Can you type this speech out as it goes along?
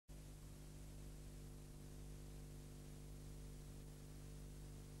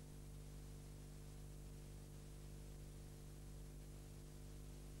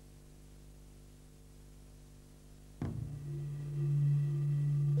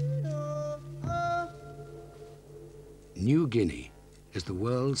New Guinea is the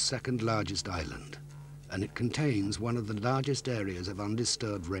world's second largest island, and it contains one of the largest areas of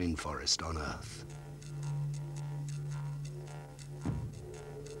undisturbed rainforest on Earth.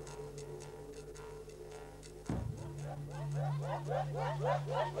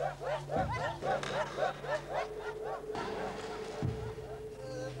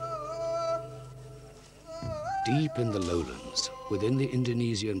 Deep in the lowlands, within the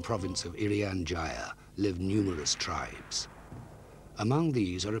Indonesian province of Irian Jaya, live numerous tribes. Among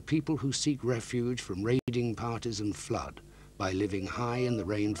these are a people who seek refuge from raiding parties and flood by living high in the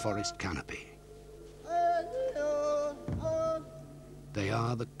rainforest canopy. They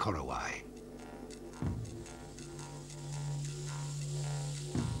are the Korowai.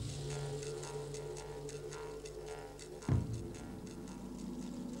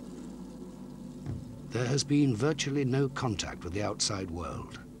 There has been virtually no contact with the outside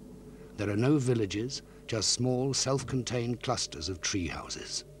world. There are no villages, just small, self-contained clusters of tree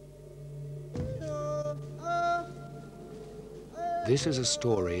houses. This is a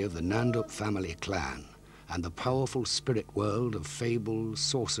story of the Nandup family clan and the powerful spirit world of fable,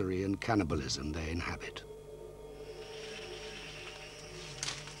 sorcery, and cannibalism they inhabit.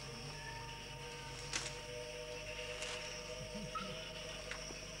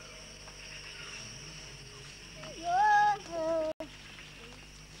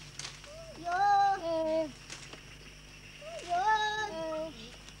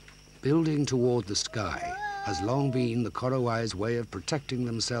 Building toward the sky has long been the Korowai's way of protecting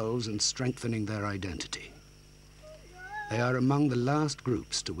themselves and strengthening their identity. They are among the last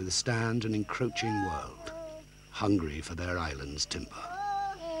groups to withstand an encroaching world, hungry for their island's timber.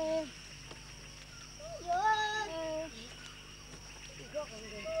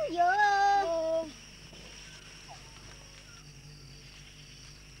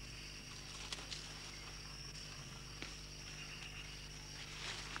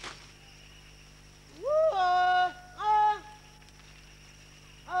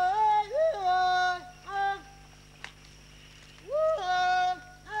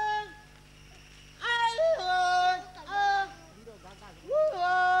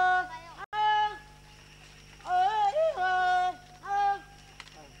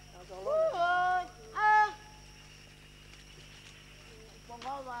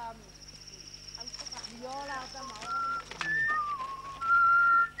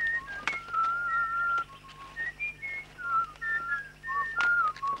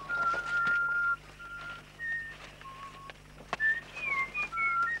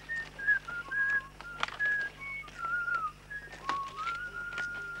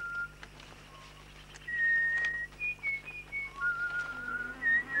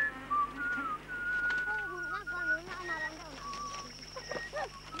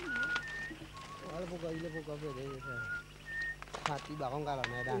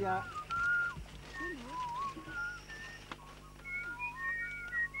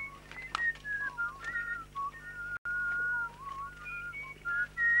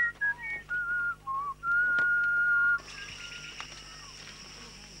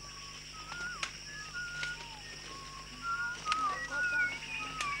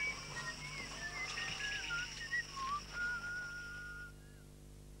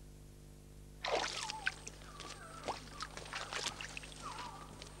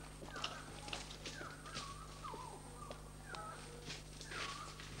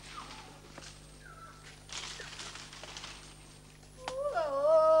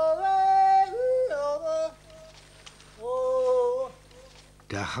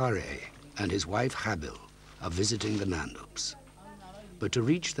 Dahare and his wife Habil are visiting the Nandups. But to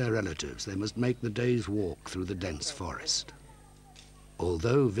reach their relatives, they must make the day's walk through the dense forest.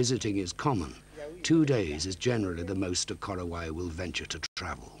 Although visiting is common, 2 days is generally the most a Korowai will venture to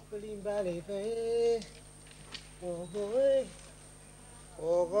travel.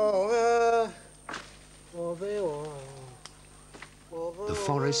 The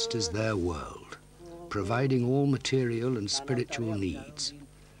forest is their world, providing all material and spiritual needs.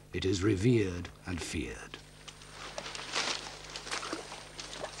 It is revered and feared.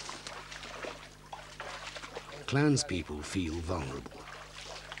 Clanspeople feel vulnerable.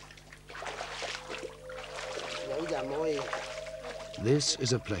 This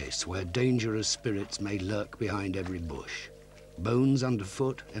is a place where dangerous spirits may lurk behind every bush. Bones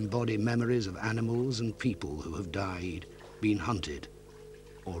underfoot embody memories of animals and people who have died, been hunted,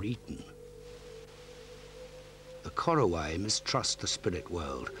 or eaten. The Korowai mistrust the spirit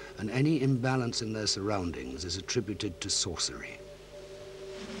world, and any imbalance in their surroundings is attributed to sorcery.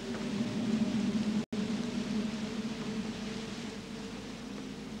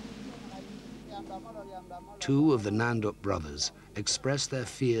 Two of the Nandup brothers express their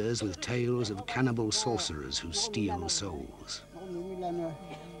fears with tales of cannibal sorcerers who steal souls.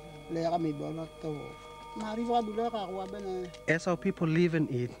 As our people live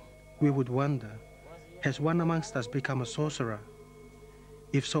and eat, we would wonder, has one amongst us become a sorcerer?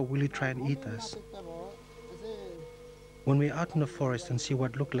 If so, will he try and eat us? When we're out in the forest and see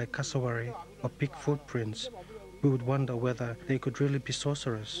what look like cassowary or pig footprints, we would wonder whether they could really be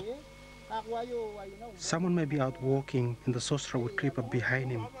sorcerers. Someone may be out walking and the sorcerer would creep up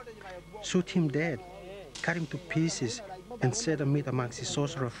behind him, shoot him dead, cut him to pieces, and share the meat amongst his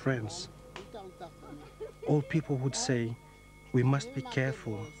sorcerer friends. All people would say, we must be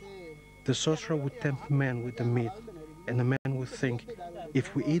careful. The sorcerer would tempt man with the meat, and the man would think,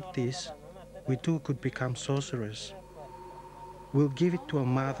 if we eat this, we too could become sorcerers. We'll give it to our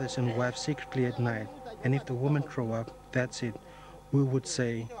mothers and wives secretly at night, and if the woman throw up, that's it. We would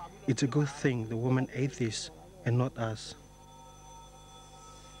say, it's a good thing the woman ate this and not us.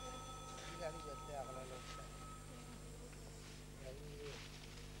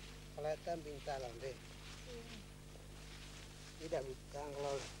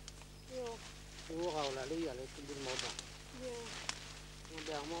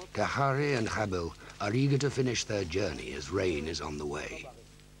 Kahari and Habil are eager to finish their journey as rain is on the way.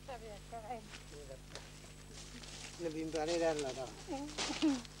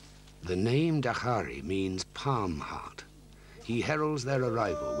 The name Dahari means palm heart. He heralds their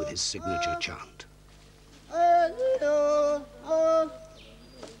arrival with his signature chant.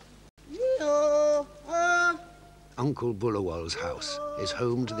 Uncle Bulawal's house is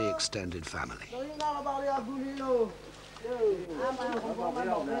home to the extended family.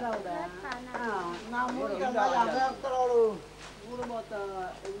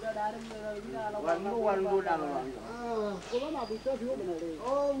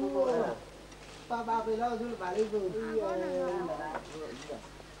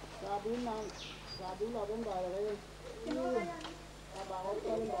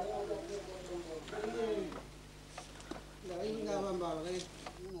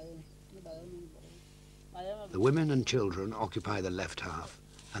 The women and children occupy the left half,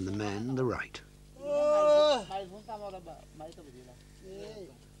 and the men the right.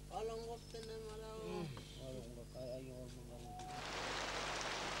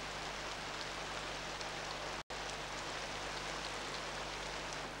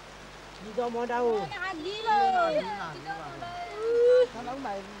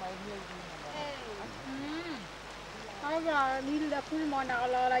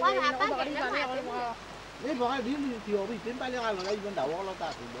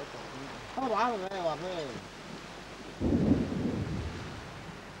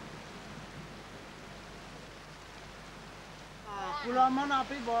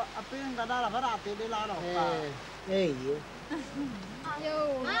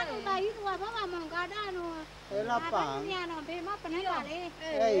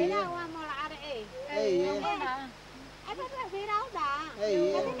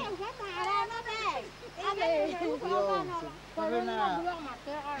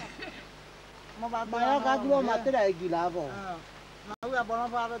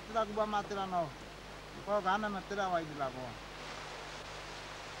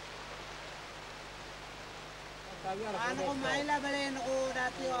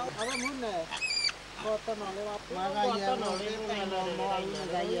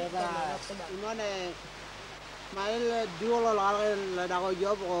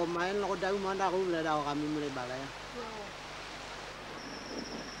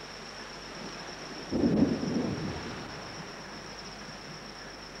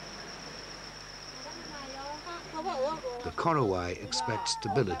 The Korowai expect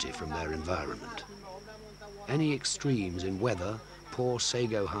stability from their environment. Any extremes in weather, poor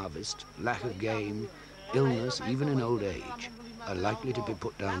sago harvest, lack of game, illness, even in old age, are likely to be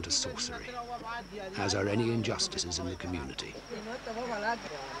put down to sorcery, as are any injustices in the community.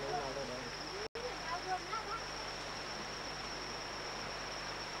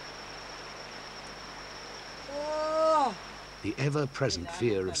 The ever-present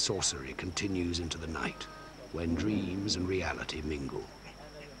fear of sorcery continues into the night, when dreams and reality mingle.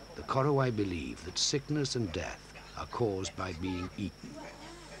 The Korowai believe that sickness and death are caused by being eaten,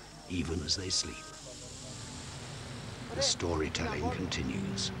 even as they sleep. The storytelling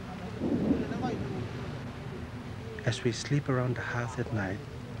continues. As we sleep around the hearth at night,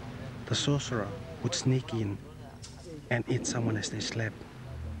 the sorcerer would sneak in and eat someone as they slept.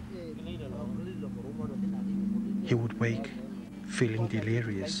 He would wake, feeling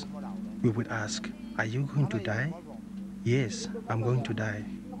delirious. We would ask, "Are you going to die?" "Yes, I'm going to die."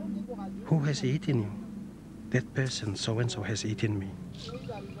 Who has eaten you? That person, so-and-so, has eaten me.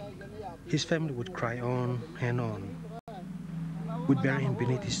 His family would cry on and on. We'd bury him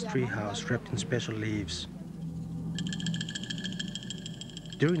beneath his treehouse wrapped in special leaves.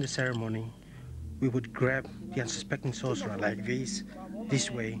 During the ceremony, we would grab the unsuspecting sorcerer like this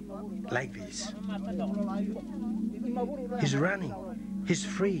way, like this. He's running, he's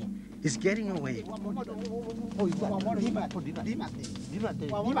free, he's getting away.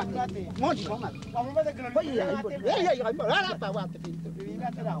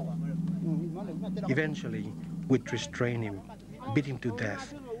 Eventually, we'd restrain him, beat him to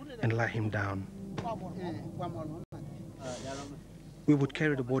death, and lie him down. We would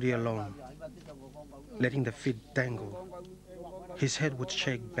carry the body along, letting the feet dangle. His head would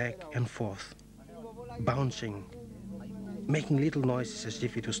shake back and forth, bouncing, making little noises as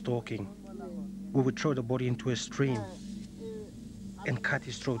if it was talking. We would throw the body into a stream and cut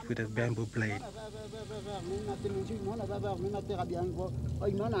his throat with a bamboo blade.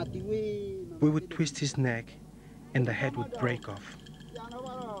 We would twist his neck and the head would break off.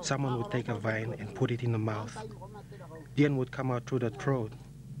 Someone would take a vine and put it in the mouth. The end would come out through the throat.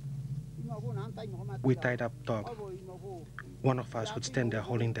 We tied up top. One of us would stand there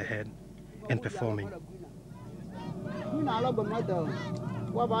holding the head and performing.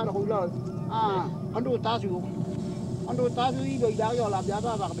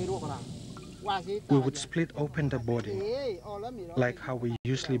 We would split open the body, like how we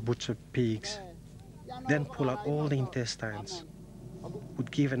usually butcher pigs, then pull out all the intestines.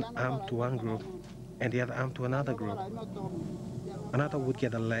 Would give an arm to one group and the other arm to another group. Another would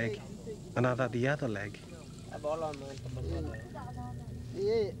get a leg, another the other leg.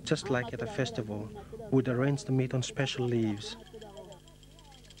 Just like at a festival, we'd arrange the meat on special leaves.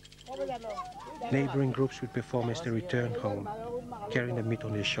 Neighboring groups would perform as they returned home, carrying the meat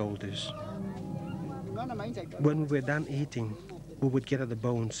on their shoulders. When we were done eating, we would gather the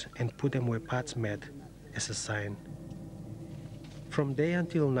bones and put them where parts met as a sign. From day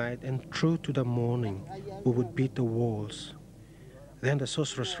until night and through to the morning, we would beat the walls. Then the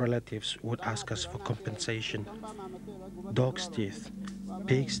sorcerer's relatives would ask us for compensation: dog's teeth,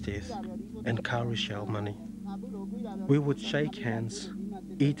 pig's teeth, and cowrie shell money. We would shake hands,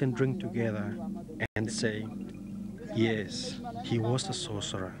 eat and drink together, and say, yes, he was the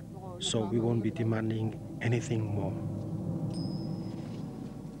sorcerer, so we won't be demanding anything more.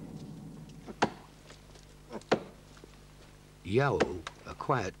 Yao, a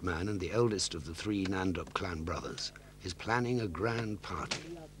quiet man and the eldest of the three Nandup clan brothers, is planning a grand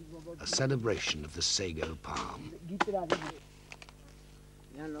party, a celebration of the sago palm.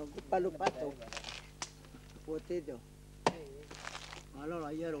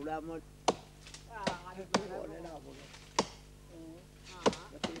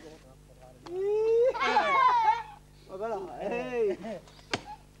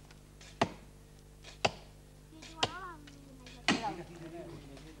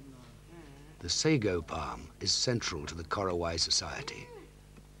 The sago palm is central to the Korowai society.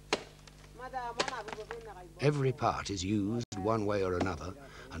 Every part is used one way or another,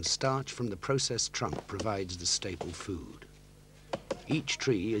 and starch from the processed trunk provides the staple food. Each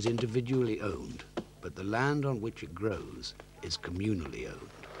tree is individually owned, but the land on which it grows is communally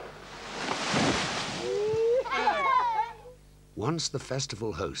owned. Once the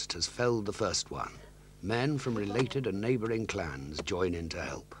festival host has felled the first one, men from related and neighboring clans join in to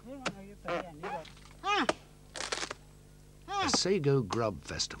help. A sago grub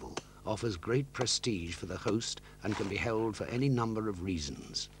festival offers great prestige for the host and can be held for any number of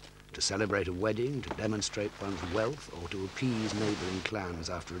reasons: to celebrate a wedding, to demonstrate one's wealth, or to appease neighboring clans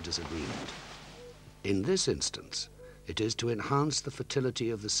after a disagreement. In this instance, it is to enhance the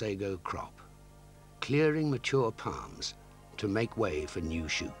fertility of the sago crop, clearing mature palms to make way for new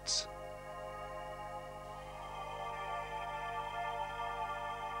shoots.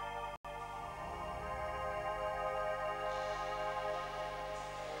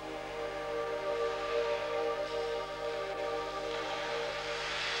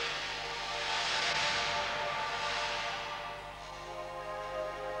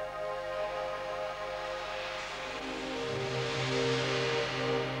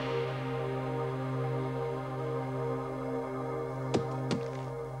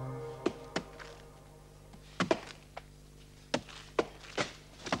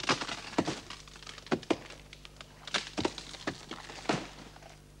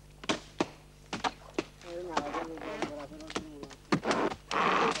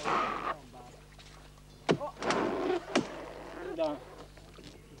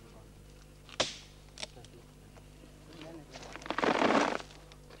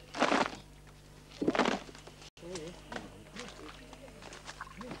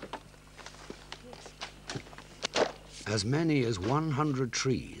 As many as 100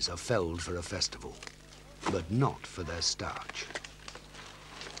 trees are felled for a festival, but not for their starch.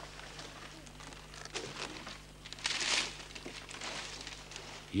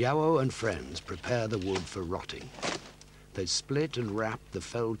 Yao and friends prepare the wood for rotting. They split and wrap the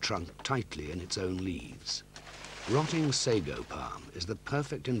felled trunk tightly in its own leaves. Rotting sago palm is the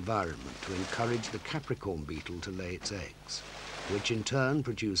perfect environment to encourage the Capricorn beetle to lay its eggs, which in turn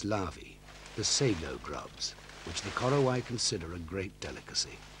produce larvae, the sago grubs, which the Korowai consider a great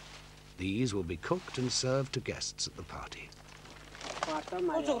delicacy. These will be cooked and served to guests at the party.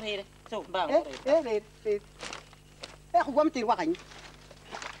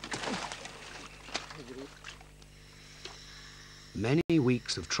 Many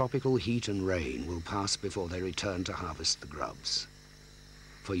weeks of tropical heat and rain will pass before they return to harvest the grubs.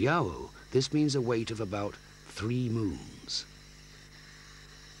 For Yao, this means a wait of about 3 moons.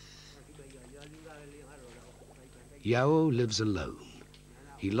 Yao lives alone.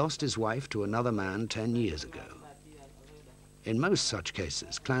 He lost his wife to another man 10 years ago. In most such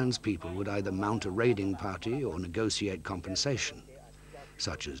cases, clanspeople would either mount a raiding party or negotiate compensation,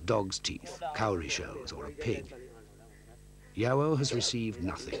 such as dog's teeth, cowrie shells, or a pig. Yao has received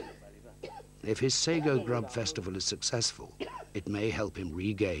nothing. If his sago grub festival is successful, it may help him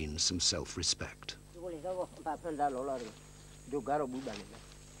regain some self-respect.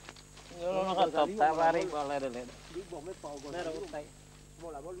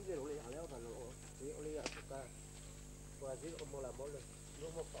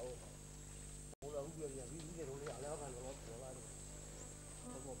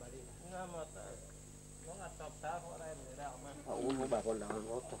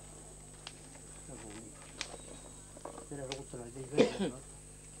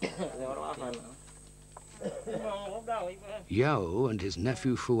 Yao and his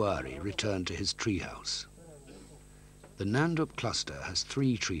nephew Fuari return to his treehouse. The Nandup cluster has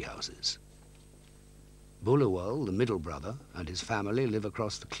 3 treehouses. Bulawal, the middle brother, and his family live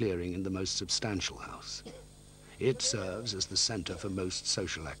across the clearing in the most substantial house. It serves as the center for most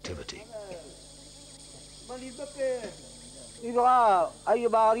social activity.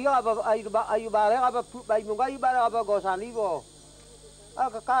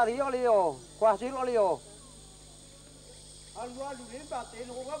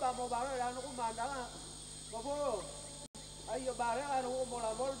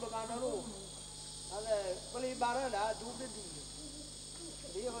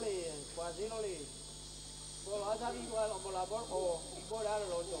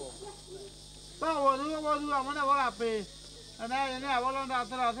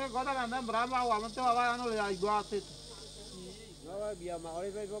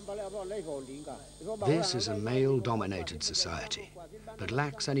 This is a male-dominated society that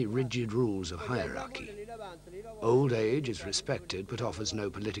lacks any rigid rules of hierarchy. Old age is respected but offers no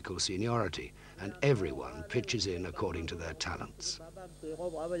political seniority, and everyone pitches in according to their talents.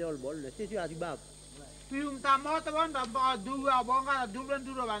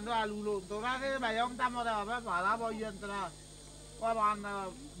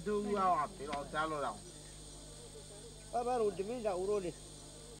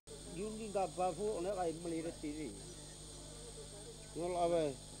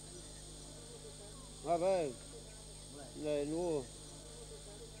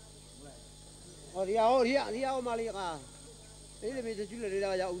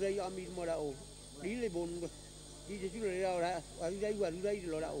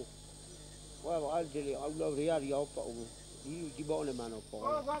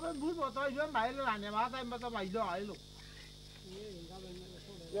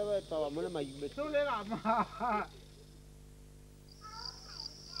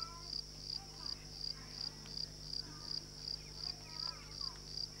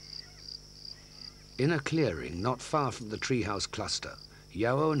 In a clearing not far from the treehouse cluster,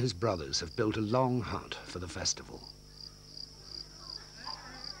 Yao and his brothers have built a long hut for the festival.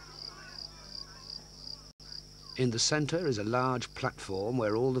 In the center is a large platform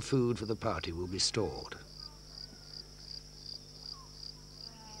where all the food for the party will be stored.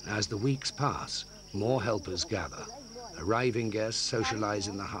 As the weeks pass, more helpers gather. Arriving guests socialize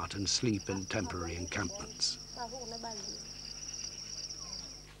in the hut and sleep in temporary encampments.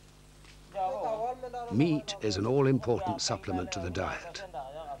 Meat is an all-important supplement to the diet.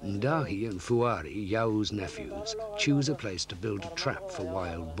 Ndahi and Fuari, Yao's nephews, choose a place to build a trap for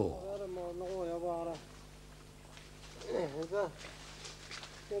wild boar.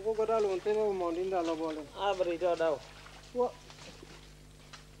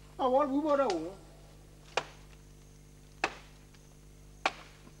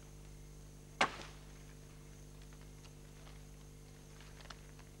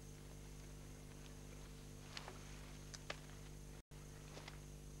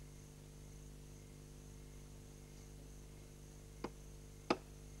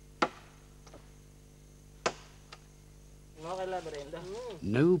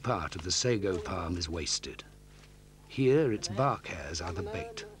 No part of the sago palm is wasted. Here, its bark hairs are the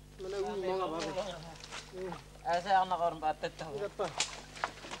bait.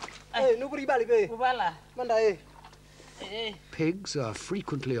 Pigs are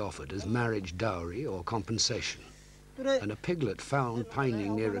frequently offered as marriage dowry or compensation, and a piglet found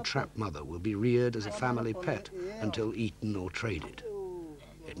pining near a trapped mother will be reared as a family pet until eaten or traded.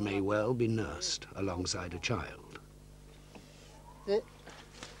 It may well be nursed alongside a child.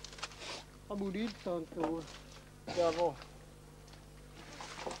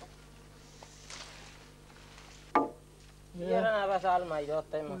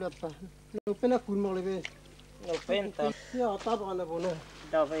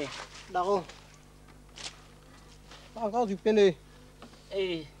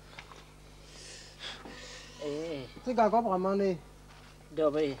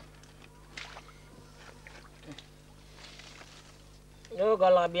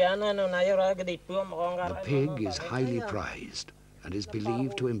 The pig is highly prized and is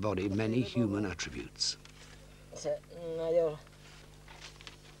believed to embody many human attributes.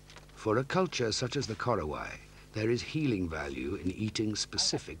 For a culture such as the Korowai, there is healing value in eating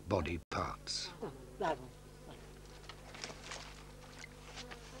specific body parts.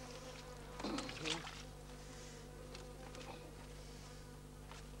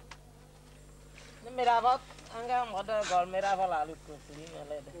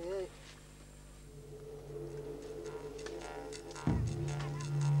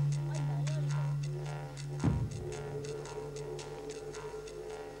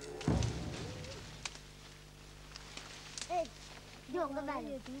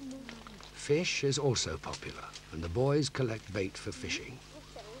 Fish is also popular, and the boys collect bait for fishing.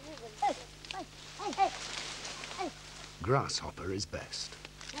 Grasshopper is best.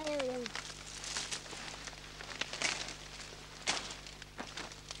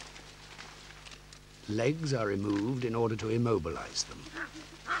 Legs are removed in order to immobilize them.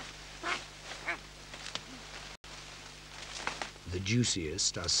 The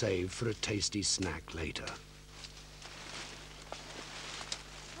juiciest are saved for a tasty snack later.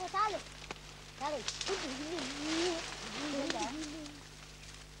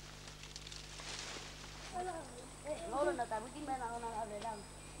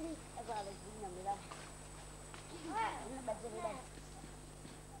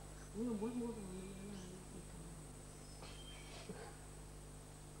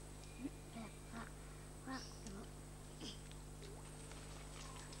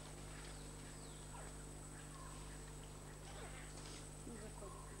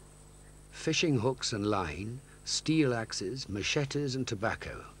 Fishing hooks and line, steel axes, machetes and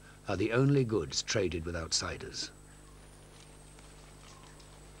tobacco are the only goods traded with outsiders.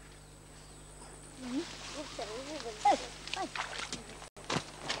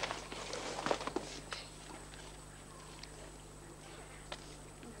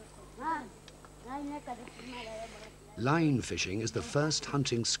 Line fishing is the first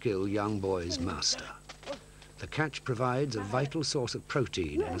hunting skill young boys master. The catch provides a vital source of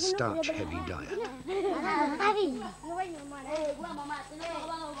protein in a starch-heavy diet.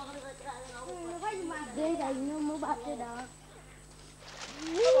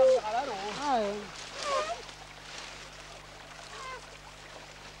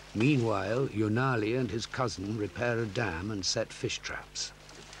 Meanwhile, Yunali and his cousin repair a dam and set fish traps.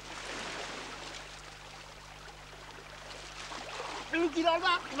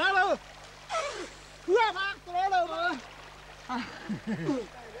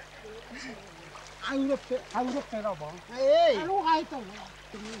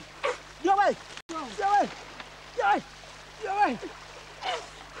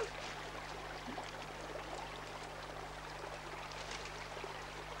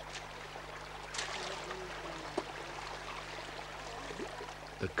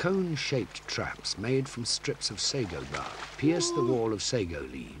 The cone-shaped traps made from strips of sago bark pierce the wall of sago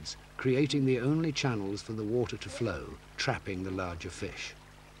leaves, creating the only channels for the water to flow, trapping the larger fish.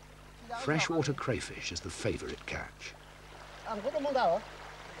 Freshwater crayfish is the favorite catch.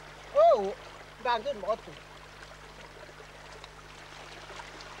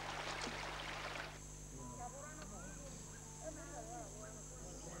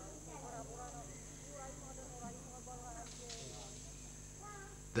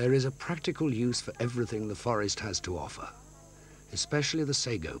 There is a practical use for everything the forest has to offer, especially the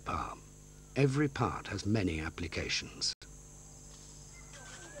sago palm. Every part has many applications.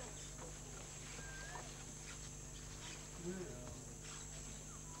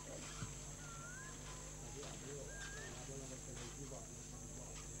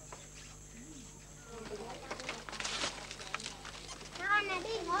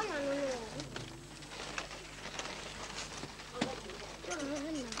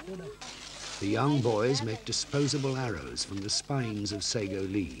 The young boys make disposable arrows from the spines of sago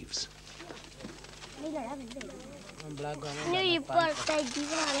leaves.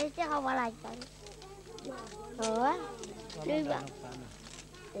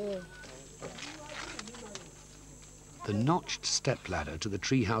 The notched stepladder to the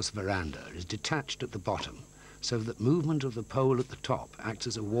treehouse veranda is detached at the bottom, so that movement of the pole at the top acts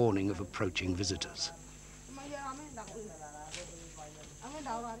as a warning of approaching visitors.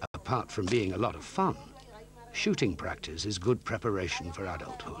 Apart from being a lot of fun, shooting practice is good preparation for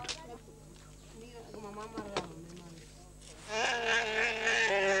adulthood.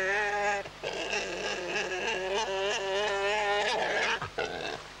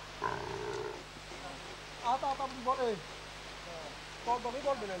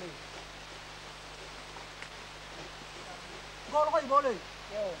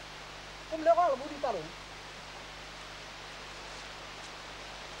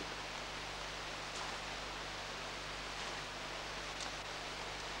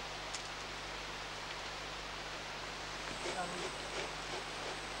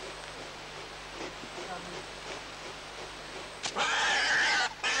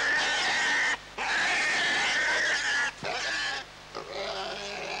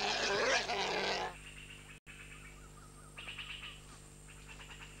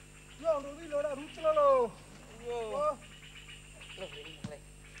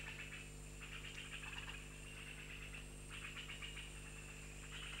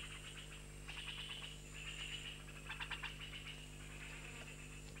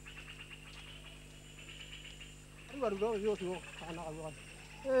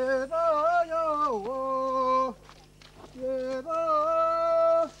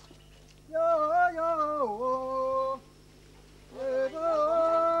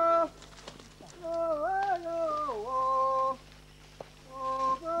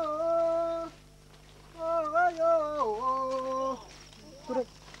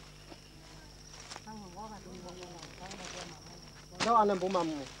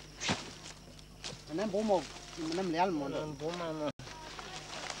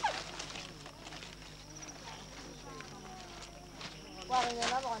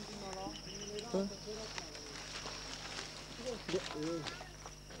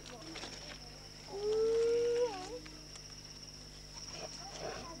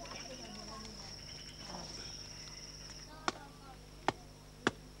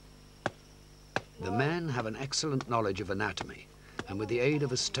 The men have an excellent knowledge of anatomy, and with the aid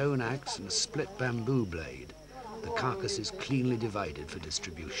of a stone axe and a split bamboo blade, the carcass is cleanly divided for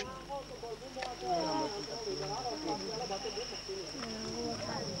distribution.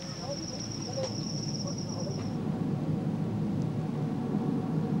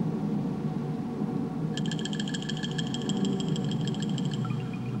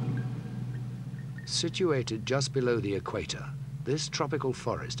 Situated just below the equator, this tropical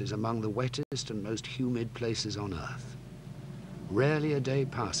forest is among the wettest and most humid places on Earth. Rarely a day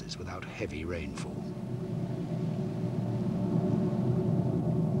passes without heavy rainfall.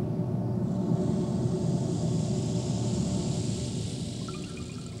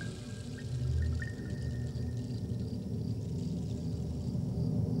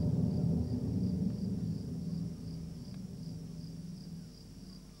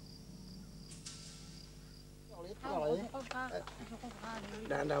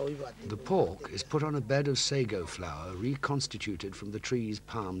 The pork is put on a bed of sago flour reconstituted from the tree's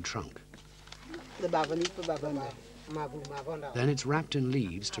palm trunk. Then it's wrapped in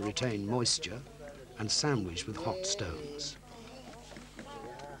leaves to retain moisture and sandwiched with hot stones.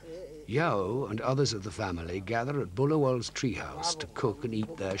 Yao and others of the family gather at Bulawal's treehouse to cook and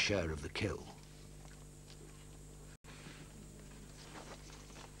eat their share of the kill.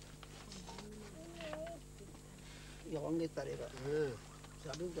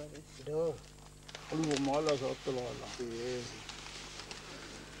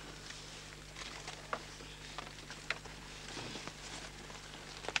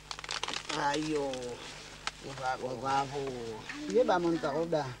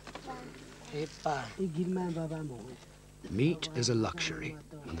 Meat is a luxury,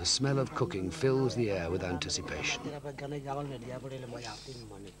 and the smell of cooking fills the air with anticipation.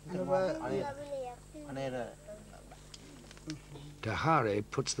 Tahare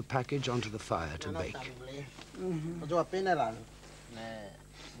puts the package onto the fire to bake.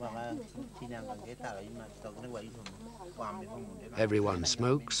 Everyone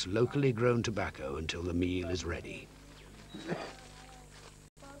smokes locally grown tobacco until the meal is ready.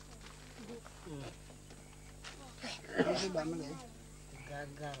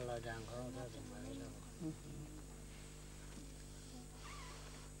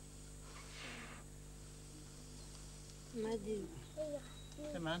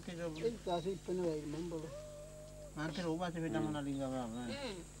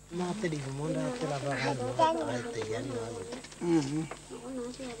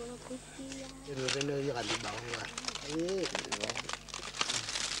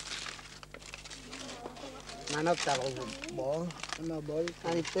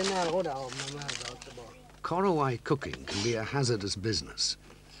 Korowai cooking can be a hazardous business.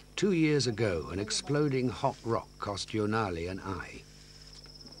 2 years ago, an exploding hot rock cost Yonali an eye.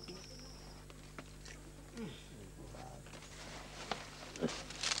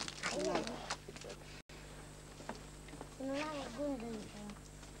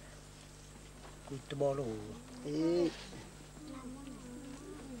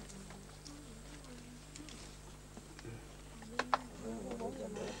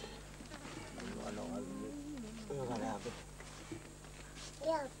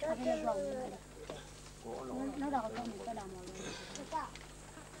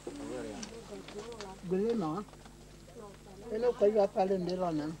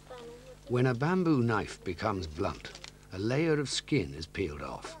 When a bamboo knife becomes blunt, a layer of skin is peeled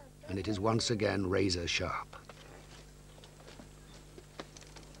off, and it is once again razor sharp.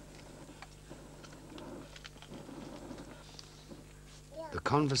 The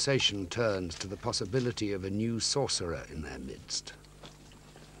conversation turns to the possibility of a new sorcerer in their midst.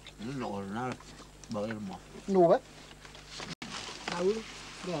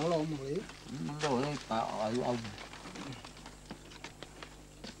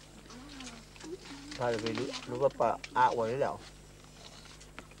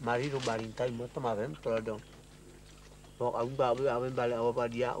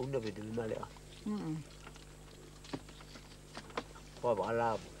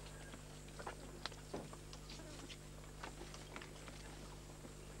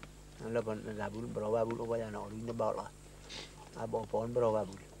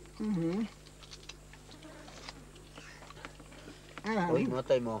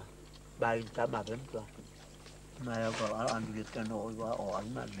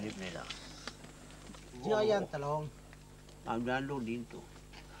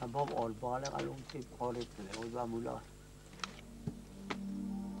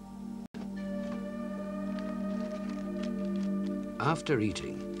 After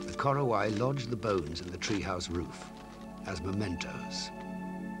eating, the Korowai lodge the bones in the treehouse roof as mementos.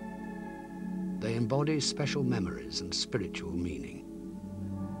 They embody special memories and spiritual meaning.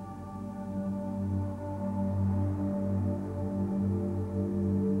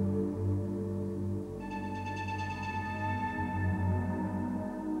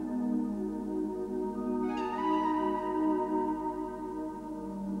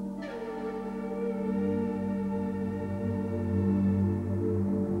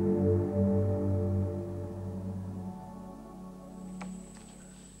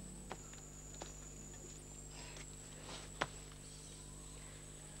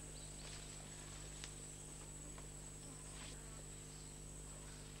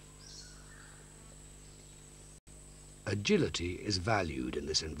 Agility is valued in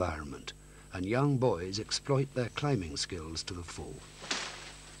this environment, and young boys exploit their climbing skills to the full.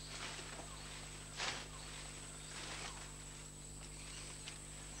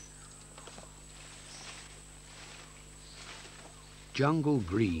 Jungle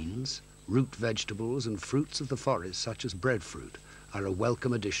greens, root vegetables and fruits of the forest such as breadfruit are a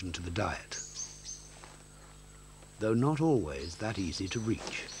welcome addition to the diet, though not always that easy to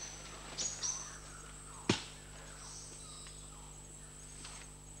reach.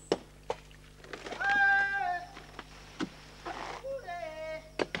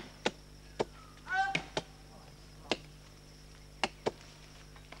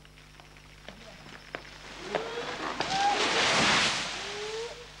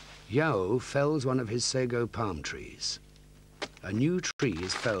 Yao fells one of his sago palm trees. A new tree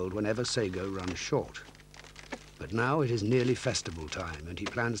is felled whenever sago runs short. But now it is nearly festival time, and he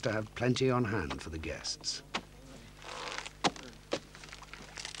plans to have plenty on hand for the guests.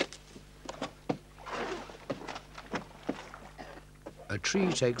 A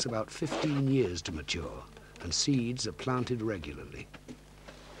tree takes about 15 years to mature, and seeds are planted regularly.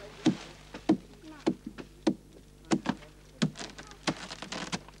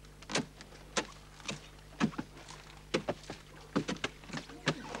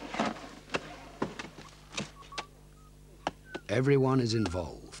 Everyone is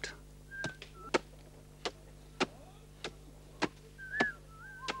involved.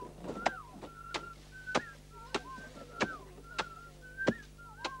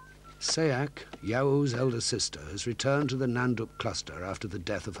 Sayak, Yao's elder sister, has returned to the Nandup cluster after the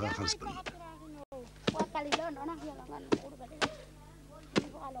death of her husband.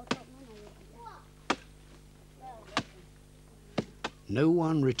 No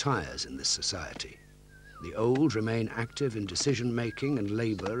one retires in this society. The old remain active in decision-making and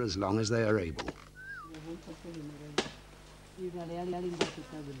labor as long as they are able.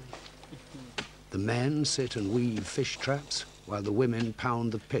 The men sit and weave fish traps, while the women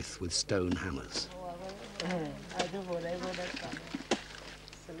pound the pith with stone hammers.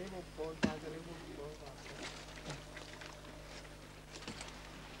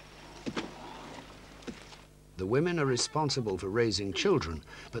 The women are responsible for raising children,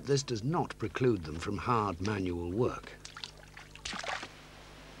 but this does not preclude them from hard manual work.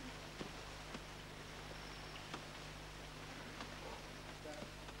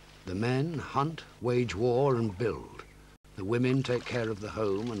 The men hunt, wage war and build. The women take care of the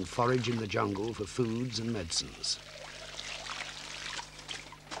home and forage in the jungle for foods and medicines.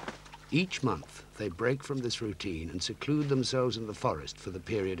 Each month, they break from this routine and seclude themselves in the forest for the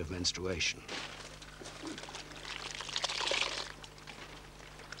period of menstruation.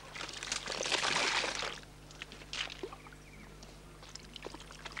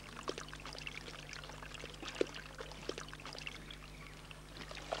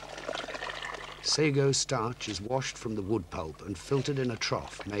 Sago starch is washed from the wood pulp and filtered in a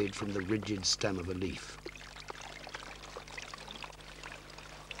trough made from the rigid stem of a leaf.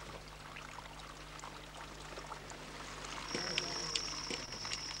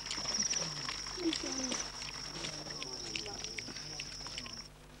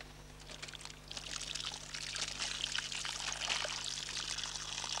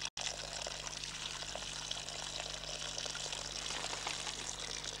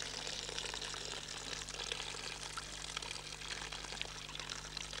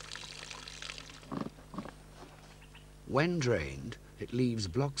 When drained, it leaves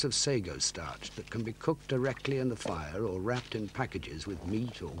blocks of sago starch that can be cooked directly in the fire or wrapped in packages with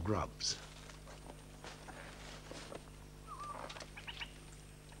meat or grubs.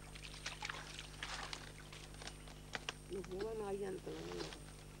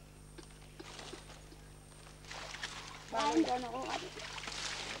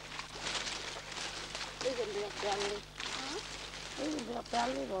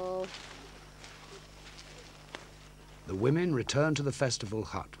 The women return to the festival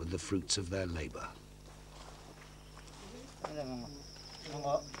hut with the fruits of their labor.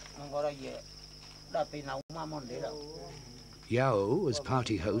 Yao, as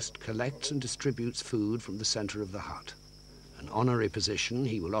party host, collects and distributes food from the center of the hut, an honorary position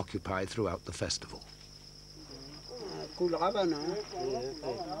he will occupy throughout the festival.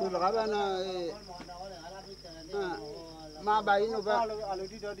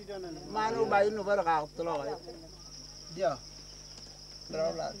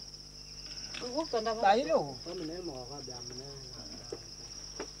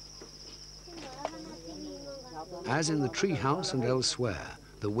 As in the treehouse and elsewhere,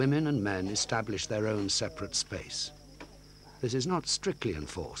 the women and men establish their own separate space. This is not strictly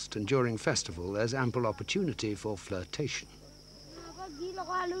enforced, and during festival there's ample opportunity for flirtation.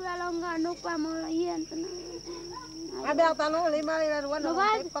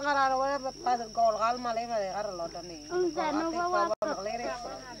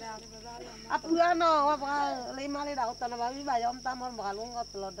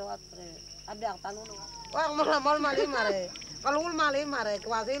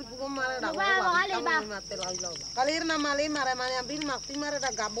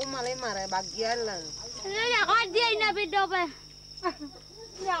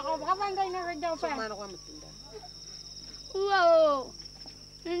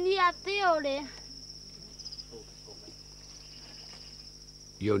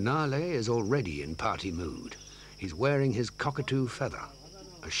 Yonale is already in party mood. He's wearing his cockatoo feather,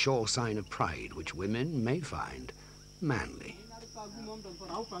 a sure sign of pride which women may find manly.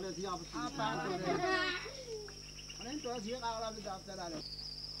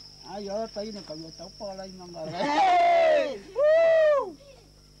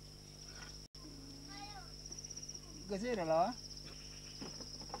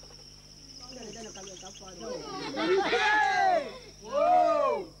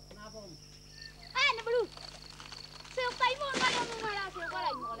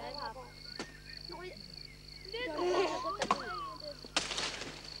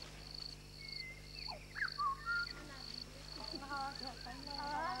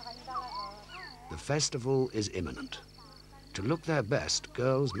 The festival is imminent. To look their best,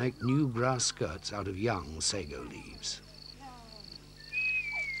 girls make new grass skirts out of young sago leaves.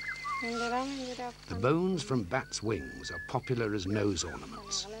 The bones from bats' wings are popular as nose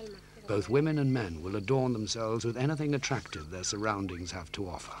ornaments. Both women and men will adorn themselves with anything attractive their surroundings have to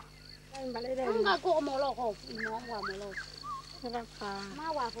offer.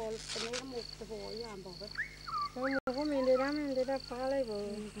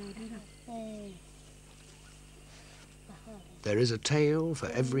 There is a tale for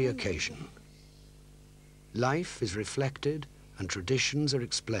every occasion. Life is reflected and traditions are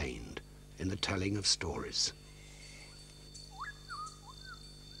explained in the telling of stories.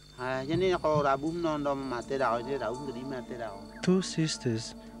 Two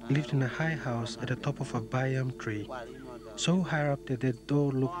sisters lived in a high house at the top of a bayam tree, so high up that their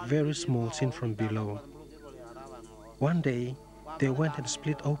door looked very small seen from below. One day, they went and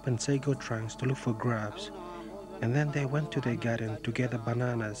split open sago trunks to look for grubs, and then they went to their garden to gather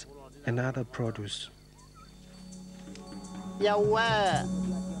bananas and other produce.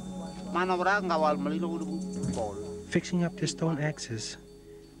 Fixing up their stone axes,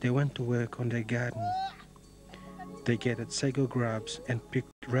 they went to work on their garden. They gathered sago grubs and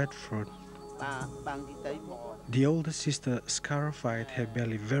picked red fruit. The older sister scarified her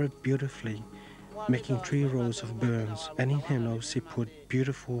belly very beautifully, making 3 rows of burns, and in her nose she put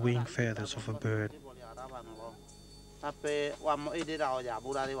beautiful wing feathers of a bird.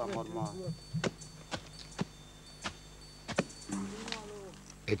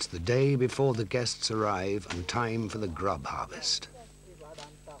 It's the day before the guests arrive and time for the grub harvest.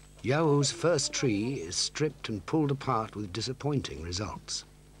 Yao's first tree is stripped and pulled apart with disappointing results.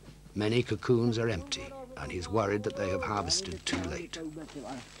 Many cocoons are empty, and he's worried that they have harvested too late.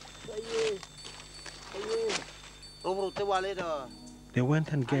 They went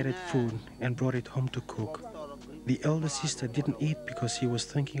and gathered food and brought it home to cook. The elder sister didn't eat because she was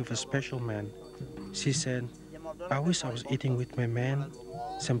thinking of a special man. She said, "I wish I was eating with my man,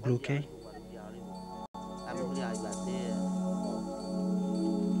 Sembluke."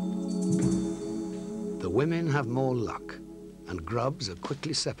 The women have more luck, and grubs are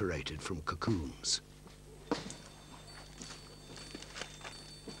quickly separated from cocoons.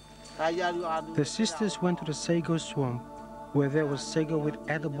 The sisters went to the sago swamp, where there was sago with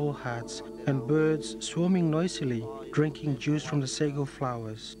edible hearts and birds swarming noisily, drinking juice from the sago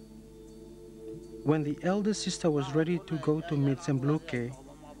flowers. When the elder sister was ready to go to meet Sembluke,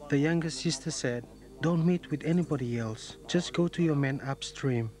 the younger sister said, "Don't meet with anybody else, just go to your man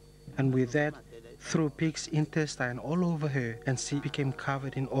upstream." And with that, threw pig's intestine all over her, and she became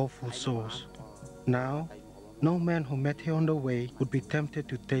covered in awful sores. Now, no man who met her on the way would be tempted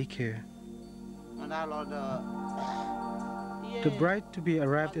to take her. The bride-to-be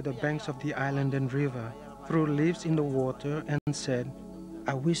arrived at the banks of the island and river, threw leaves in the water and said,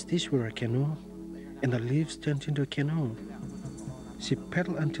 "I wish this were a canoe." And the leaves turned into a canoe. She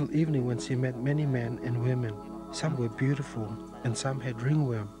paddled until evening when she met many men and women. Some were beautiful and some had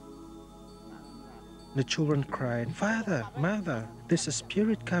ringworm. The children cried, "Father, Mother, there's a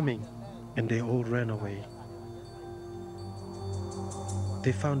spirit coming," and they all ran away.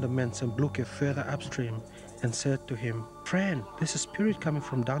 They found the man Sembluke further upstream and said to him, "Friend, there's a spirit coming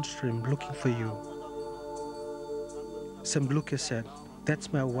from downstream looking for you." Sembluke said,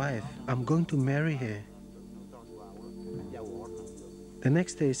 "That's my wife. I'm going to marry her." The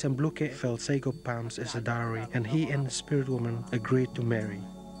next day, Sembluke felled sago palms as a dowry, and he and the spirit woman agreed to marry.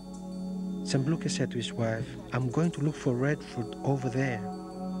 Sembluke said to his wife, "I'm going to look for red fruit over there."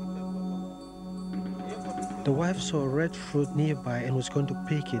 The wife saw a red fruit nearby and was going to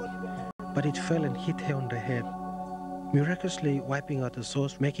pick it, but it fell and hit her on the head, miraculously wiping out the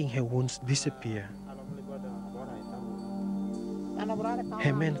sores, making her wounds disappear.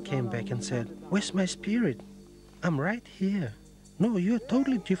 Her man came back and said, "Where's my spirit? I'm right here." "No, you're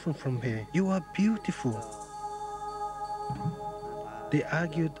totally different from her. You are beautiful." They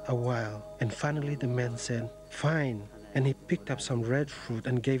argued a while, and finally the man said, "Fine," and he picked up some red fruit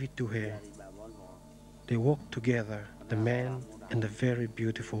and gave it to her. They walked together, the man and the very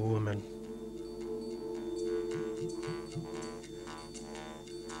beautiful woman.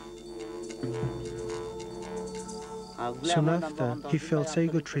 Soon after, he felled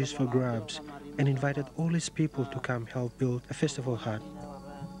sago trees for grubs and invited all his people to come help build a festival hut.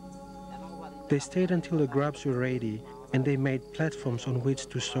 They stayed until the grubs were ready, and they made platforms on which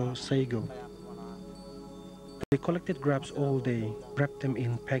to sow sago. They collected grubs all day, wrapped them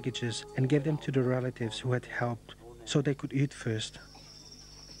in packages, and gave them to the relatives who had helped, so they could eat first.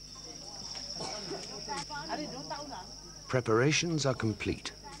 Preparations are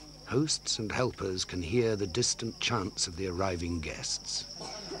complete. Hosts and helpers can hear the distant chants of the arriving guests.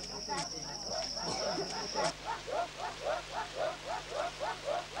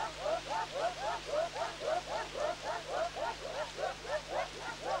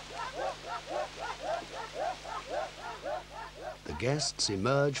 guests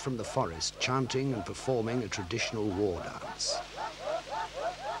emerge from the forest chanting and performing a traditional war dance.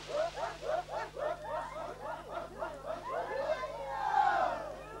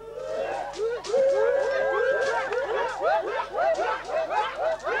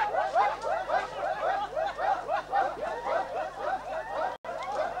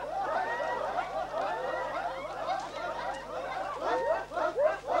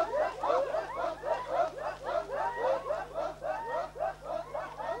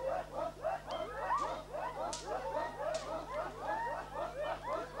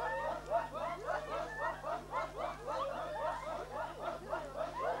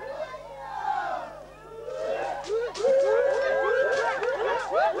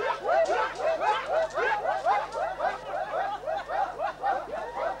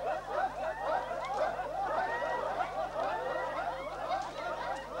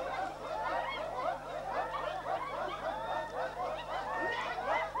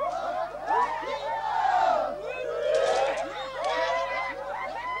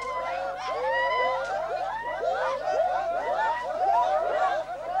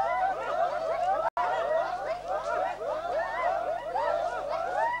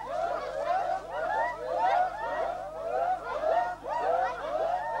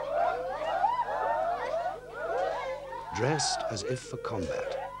 Dressed as if for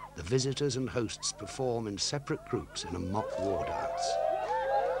combat, the visitors and hosts perform in separate groups in a mock war dance.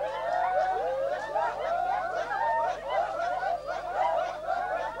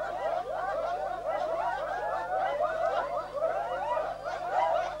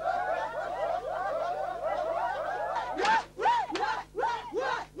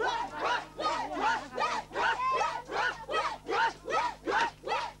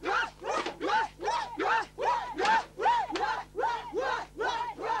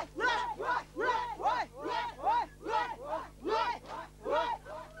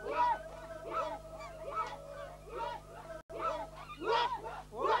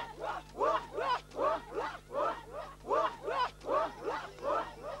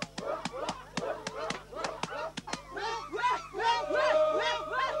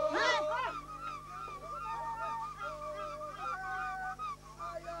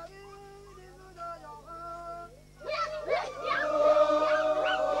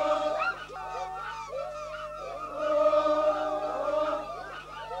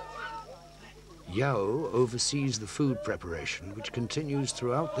 Yao oversees the food preparation, which continues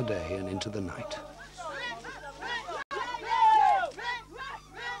throughout the day and into the night.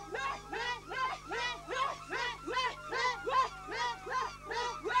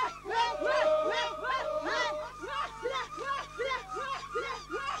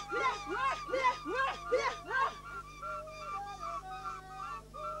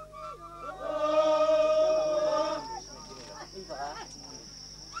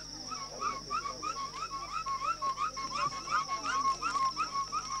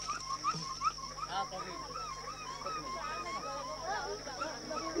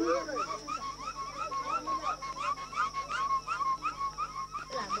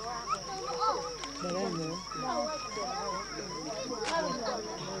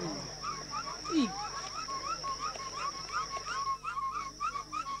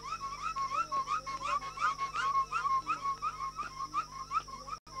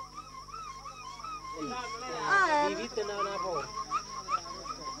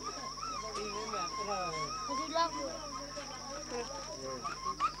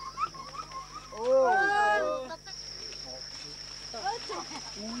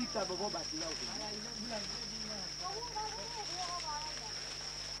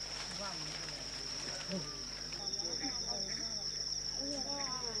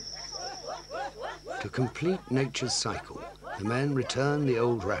 To complete nature's cycle, the men return the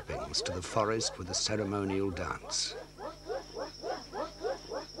old wrappings to the forest with a ceremonial dance.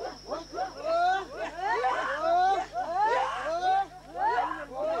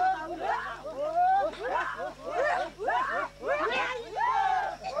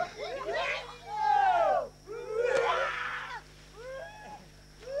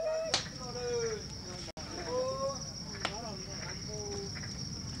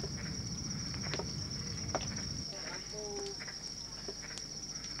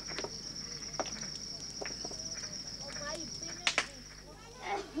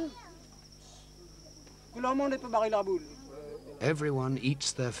 Everyone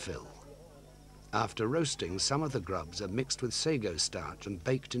eats their fill. After roasting, some of the grubs are mixed with sago starch and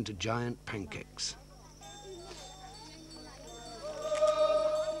baked into giant pancakes.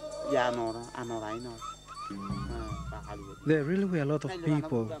 There really were a lot of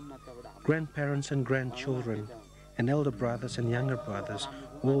people, grandparents and grandchildren, and elder brothers and younger brothers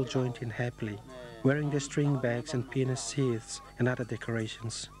all joined in happily, wearing their string bags and penis sheaths and other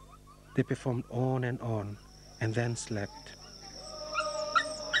decorations. They performed on, and then slept.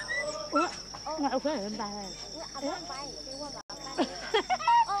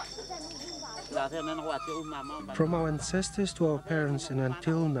 From our ancestors to our parents and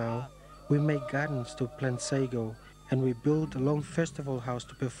until now, we make gardens to plant sago, and we build a long festival house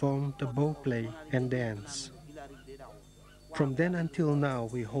to perform the bow play and dance. From then until now,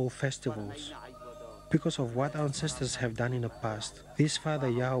 we hold festivals. Because of what our ancestors have done in the past, this Father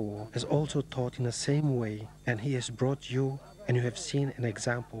Yawo has also taught in the same way, and he has brought you, and you have seen an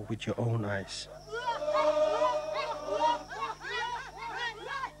example with your own eyes.